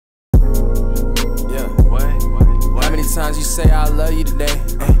times you say I love you today?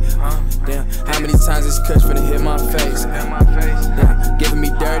 Damn, how many times this cush finna hit my face? Damn, giving me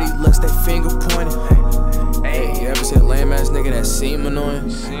dirty looks, they finger pointing. Hey, you ever see a lame ass nigga that seem annoying?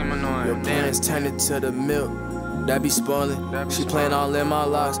 Your plans turn it to the milk, that be spoiling. She playing all in my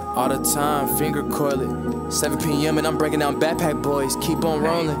locks, all the time, finger coiling. 7 p.m. and I'm breaking down backpack boys, keep on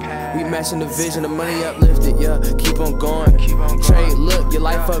rolling. We matching the vision, the money uplifted, yeah, keep on going. Trade, look, your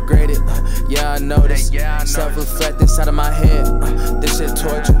life upgraded, yeah, I noticed. Self-reflect inside of my head, this shit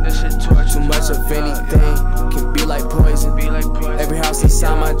torture. Too much of anything can be like poison. Every house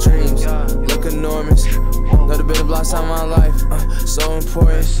inside my dreams look enormous. Know the building blocks out my life, so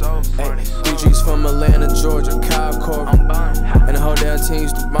important. Ay, 3 G's from Atlanta, Georgia, Kyle Corbin. And the whole damn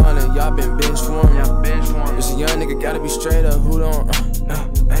team's demanding, y'all been bench forming. This a young nigga gotta be straight up, who don't,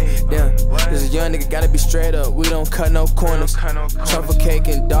 damn. This a young nigga gotta be straight up, we don't cut no corners. Truffle cake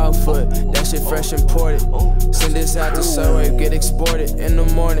and dog foot, that shit fresh imported. Send this out to sirwave, get exported in the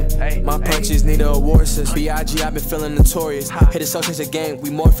morning. My punches need a award since B.I.G. I've been feeling notorious. Hit the social change the game, we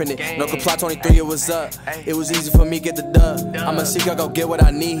morphing it. No comply 23, it was up. It was easy for me get the dub. I'm a seeker, go get what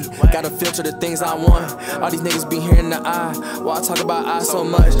I need. Gotta filter the things I want. All these niggas be here in the eye. Why I talk about I so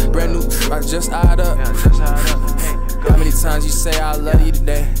much? Brand new, I just eyed up. How many times you say I love you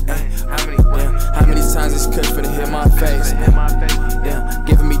today? How many times this cush finna hit my face? Damn,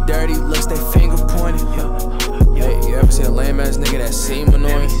 giving me dirty looks, they finger pointing. Hey, you ever see a lame ass nigga that seem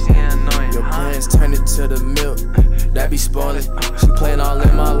annoying? Your plans turn it to the milk, that be spoiling. She playing all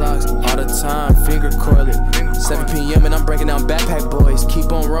in my locks, all the time, finger coiling. 7 p.m. and I'm breaking down backpack boys,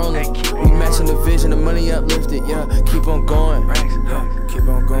 keep on rolling. We matching the vision, the money uplifted, yeah, keep on going. Keep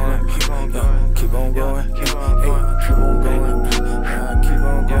on going, keep on going, keep on going, keep on going, keep on going, keep on going, keep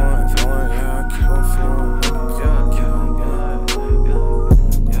on flowing, yeah, keep on flowing, yeah.